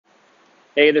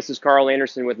Hey, this is Carl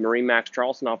Anderson with MarineMax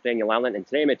Charleston off Daniel Island, and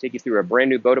today I'm going to take you through a brand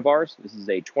new boat of ours. This is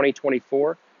a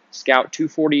 2024 Scout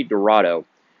 240 Dorado.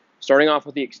 Starting off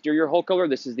with the exterior hull color,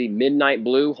 this is the midnight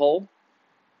blue hull,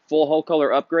 full hull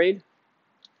color upgrade.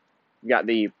 We've got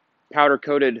the powder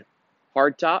coated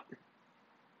hardtop,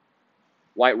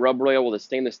 white rub rail with a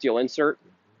stainless steel insert.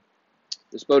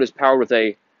 This boat is powered with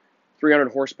a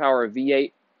 300 horsepower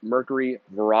V8 Mercury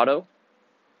Dorado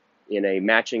in a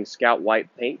matching Scout white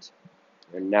paint.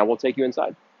 And now we'll take you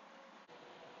inside.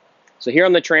 So here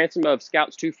on the transom of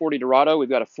Scout's 240 Dorado, we've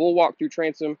got a full walk-through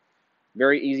transom,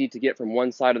 very easy to get from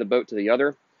one side of the boat to the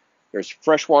other. There's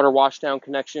freshwater washdown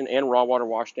connection and raw water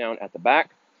washdown at the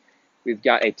back. We've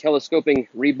got a telescoping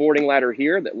reboarding ladder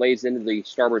here that lays into the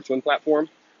starboard swim platform,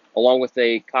 along with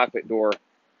a cockpit door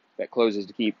that closes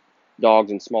to keep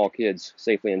dogs and small kids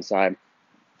safely inside.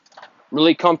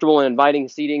 Really comfortable and inviting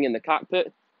seating in the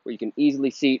cockpit, where you can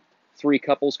easily seat 3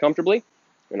 couples comfortably.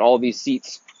 And all of these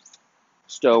seats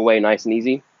stow away nice and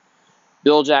easy.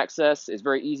 Bilge access is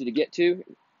very easy to get to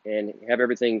and have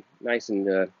everything nice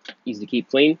and easy to keep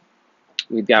clean.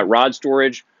 We've got rod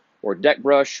storage or deck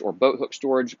brush or boat hook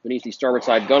storage beneath the starboard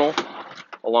side gunnel,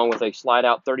 along with a slide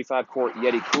out 35-quart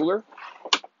Yeti cooler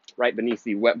right beneath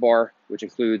the wet bar, which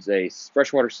includes a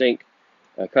freshwater sink,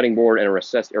 a cutting board, and a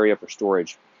recessed area for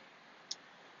storage.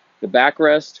 The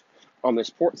backrest on this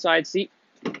port side seat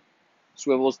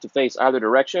swivels to face either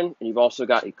direction, and you've also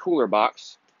got a cooler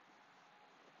box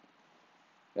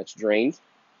that's drained,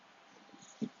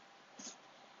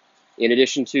 in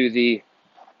addition to the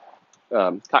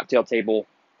cocktail table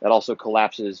that also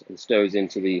collapses and stows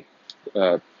into the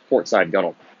port side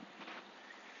gunnel.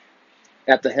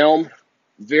 At the helm,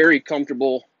 very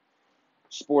comfortable,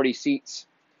 sporty seats.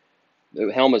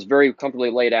 The helm is very comfortably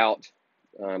laid out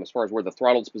as far as where the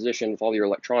throttle's positioned with all your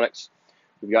electronics.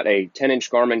 We've got a 10-inch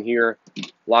Garmin here,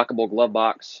 lockable glove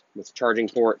box with charging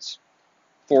ports,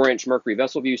 4-inch Mercury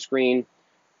vessel view screen,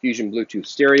 Fusion Bluetooth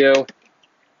stereo.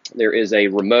 There is a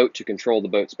remote to control the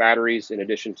boat's batteries in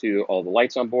addition to all the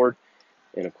lights on board.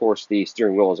 And of course, the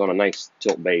steering wheel is on a nice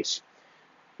tilt base.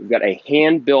 We've got a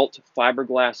hand-built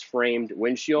fiberglass framed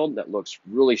windshield that looks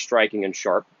really striking and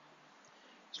sharp.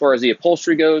 As far as the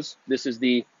upholstery goes, this is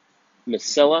the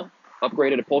Miscela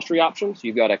upgraded upholstery option. So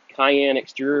you've got a cayenne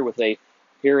exterior with a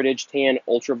Heritage Tan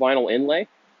Ultra Vinyl inlay.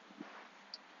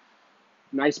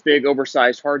 Nice big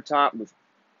oversized hardtop with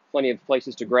plenty of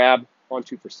places to grab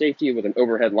onto for safety with an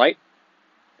overhead light.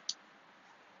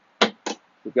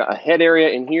 We've got a head area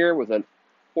in here with a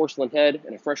porcelain head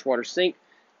and a freshwater sink,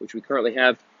 which we currently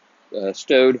have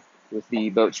stowed with the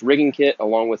boat's rigging kit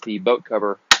along with the boat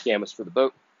cover canvas for the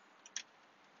boat.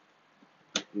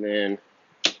 And then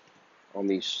on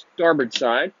the starboard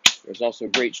side, there's also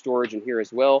great storage in here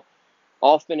as well.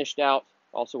 All finished out,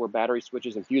 also where battery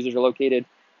switches and fuses are located,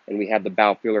 and we have the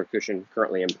bow pillar cushion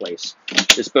currently in place.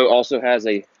 This boat also has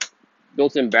a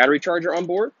built-in battery charger on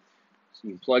board, so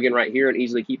you can plug in right here and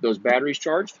easily keep those batteries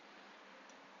charged.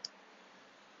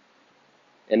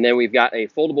 And then we've got a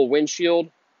foldable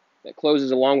windshield that closes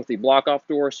along with the block-off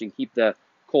door, so you can keep the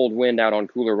cold wind out on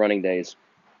cooler running days.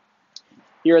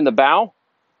 Here in the bow,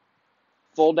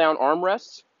 fold-down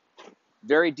armrests,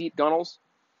 very deep gunnels,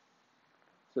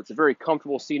 so it's a very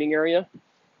comfortable seating area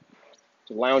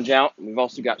to lounge out. And we've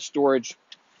also got storage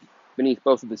beneath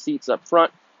both of the seats up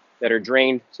front that are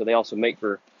drained, so they also make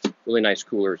for really nice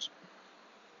coolers.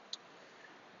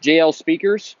 JL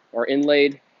speakers are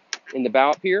inlaid in the bow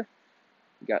up here.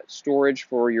 We've got storage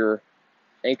for your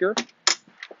anchor,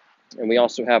 and we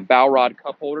also have bow rod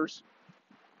cup holders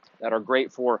that are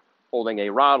great for holding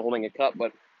a rod, holding a cup,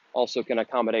 but also can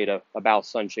accommodate a bow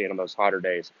sunshade on those hotter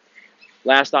days.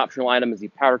 Last optional item is the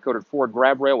powder-coated forward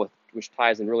grab rail, which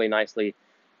ties in really nicely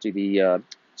to the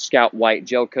Scout white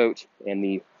gel coat and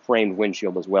the framed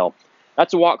windshield as well.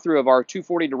 That's a walkthrough of our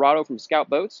 240 Dorado from Scout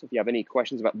Boats. If you have any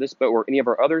questions about this boat or any of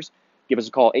our others, give us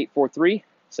a call,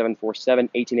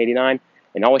 843-747-1889,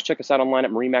 and always check us out online at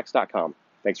MarineMax.com.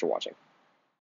 Thanks for watching.